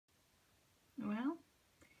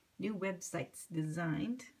new website's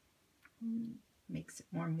designed. Makes it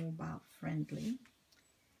more mobile friendly.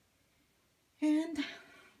 And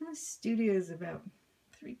the studio is about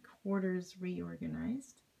 3/4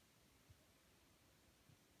 reorganized.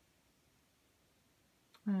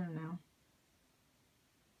 I don't know.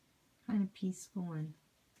 Kind of peaceful and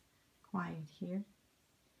quiet here.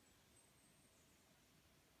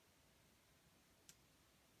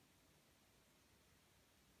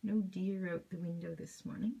 No deer out the window this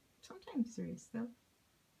morning. Sometimes there is, though.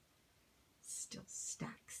 Still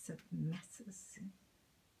stacks of messes and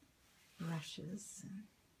brushes and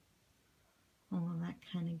all of that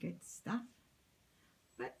kind of good stuff.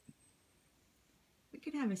 But we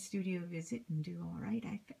could have a studio visit and do all right,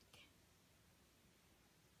 I think.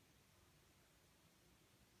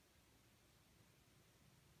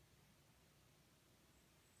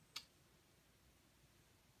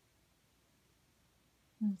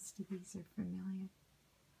 Most of these are familiar.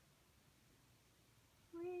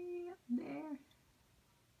 Way up there.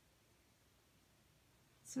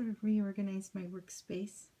 Sort of reorganized my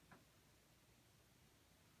workspace.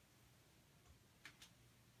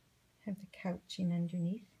 Have the couch in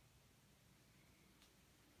underneath.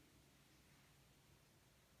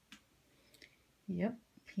 Yep,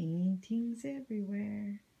 paintings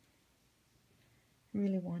everywhere.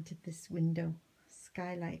 Really wanted this window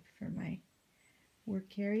skylight for my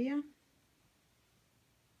work area.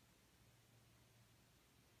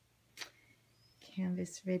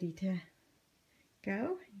 Canvas ready to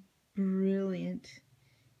go. Brilliant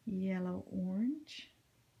yellow orange.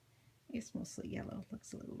 I guess mostly yellow,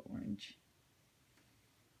 looks a little orange.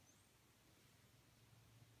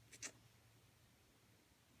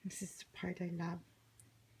 This is the part I love.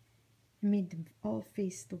 I made them all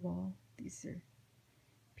face the wall. These are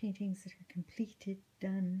paintings that are completed,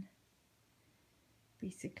 done,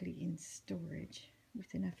 basically in storage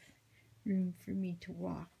with enough room for me to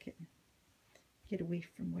walk and get away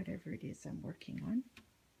from whatever it is I'm working on.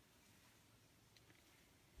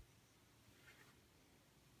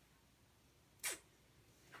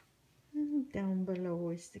 And down below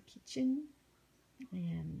is the kitchen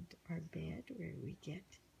and our bed where we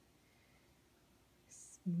get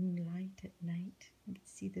moonlight at night. You can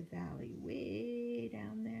see the valley way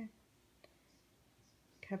down there.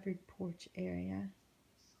 Covered porch area.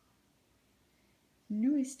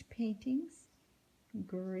 Newest paintings.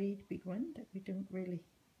 Great big one that we don't really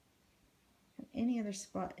have any other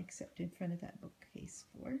spot except in front of that bookcase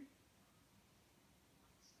for.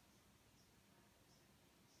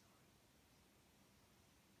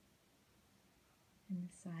 And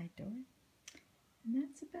the side door. And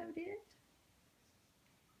that's about it.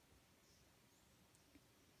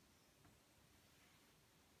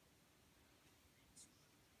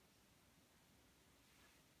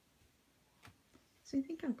 So I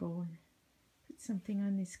think I'll go and put something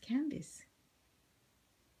on this canvas.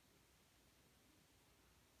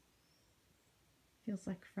 Feels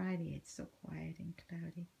like Friday. It's so quiet and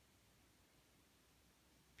cloudy.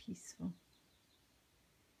 Peaceful.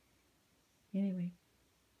 Anyway,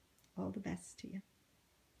 all the best to you.